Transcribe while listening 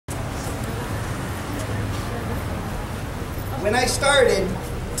when I started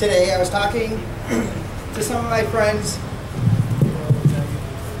today, I was talking to some of my friends.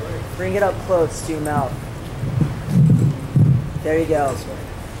 Bring it up close to your mouth. There you go.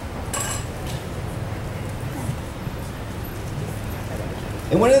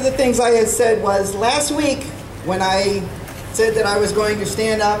 And one of the things I had said was, last week when I said that I was going to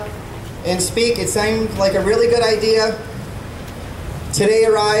stand up and speak, it seemed like a really good idea. Today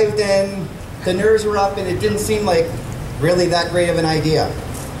arrived and the nerves were up and it didn't seem like really that great of an idea.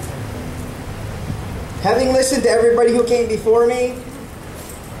 Having listened to everybody who came before me,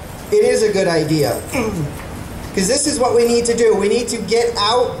 it is a good idea. Because this is what we need to do. We need to get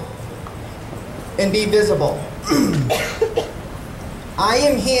out and be visible. I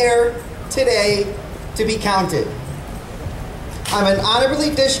am here today to be counted. I'm an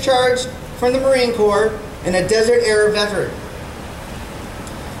honorably discharged from the Marine Corps and a Desert Era veteran.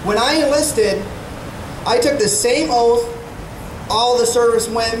 When I enlisted, I took the same oath all the service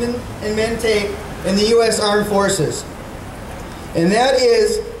women and men take in the U.S. Armed Forces. And that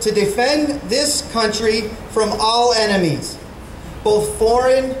is to defend this country from all enemies, both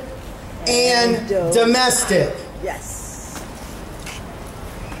foreign and domestic. Yes.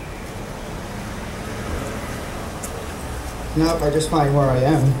 Nope, I just find where I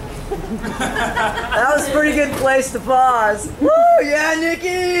am. That was a pretty good place to pause. Woo! Yeah,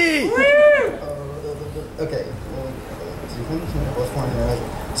 Nycii! Okay.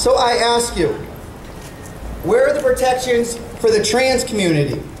 So I ask you, where are the protections for the trans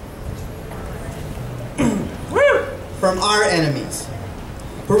community from our enemies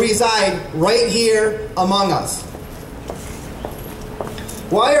who reside right here among us?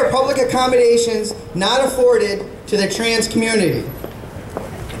 Why are public accommodations not afforded to the trans community?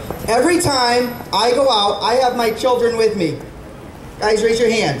 Every time I go out, I have my children with me. Guys, raise your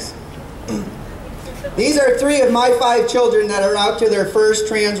hands. These are 3 of my 5 children that are out to their first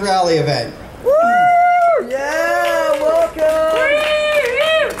trans rally event. Woo! Yeah, welcome!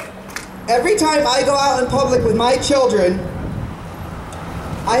 Every time I go out in public with my children,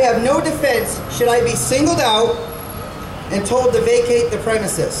 I have no defense should I be singled out and told to vacate the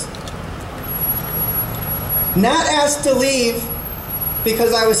premises. Not asked to leave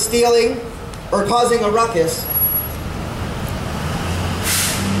because I was stealing or causing a ruckus,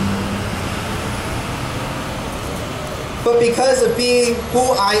 but because of being who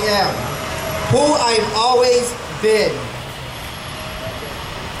I am, who I've always been.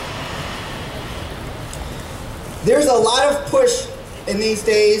 There's a lot of push in these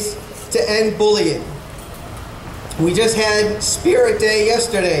days to end bullying. We just had Spirit Day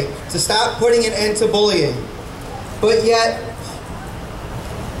yesterday to stop putting an end to bullying. But yet,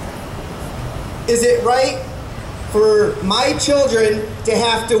 is it right for my children to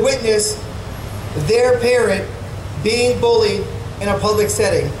have to witness their parent being bullied in a public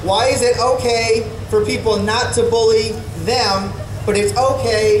setting? Why is it okay for people not to bully them, but it's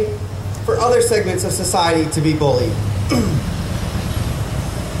okay for other segments of society to be bullied?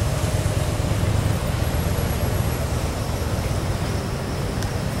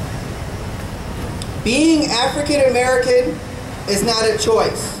 Being African American is not a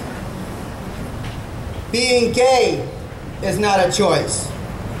choice. Being gay is not a choice.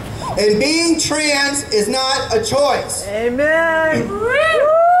 And being trans is not a choice. Amen.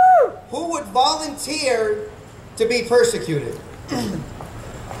 Who would volunteer to be persecuted?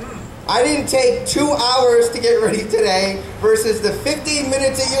 I didn't take 2 hours to get ready today versus the 15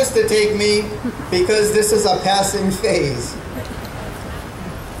 minutes it used to take me because this is a passing phase.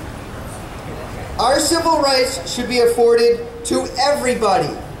 Our civil rights should be afforded to everybody,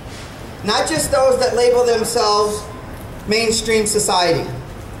 not just those that label themselves mainstream society.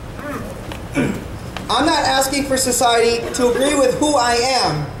 I'm not asking for society to agree with who I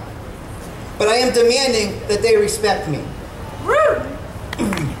am, but I am demanding that they respect me.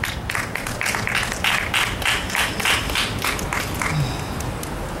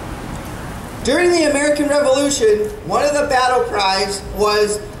 During the American Revolution, one of the battle cries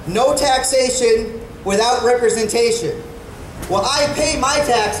was no taxation without representation. Well, I pay my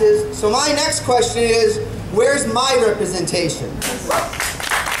taxes, so my next question is, where's my representation?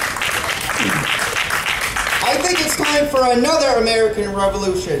 I think it's time for another American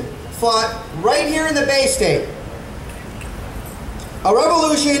Revolution, fought right here in the Bay State. A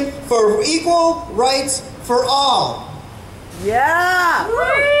revolution for equal rights for all. Yeah!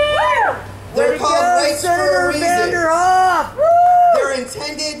 They're called rights for a reason. Vanderhoff! They're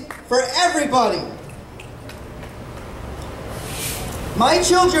intended for everybody. My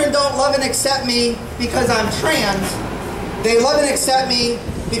children don't love and accept me because I'm trans. They love and accept me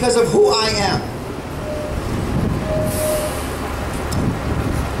because of who I am.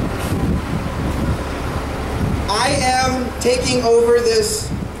 I am taking over this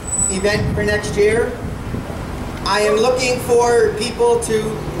event for next year. I am looking for people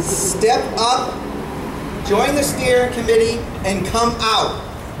to step up, join the steering committee, and come out.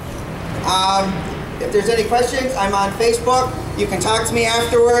 If there's any questions, I'm on Facebook. You can talk to me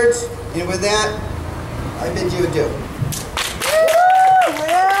afterwards. And with that, I bid you adieu.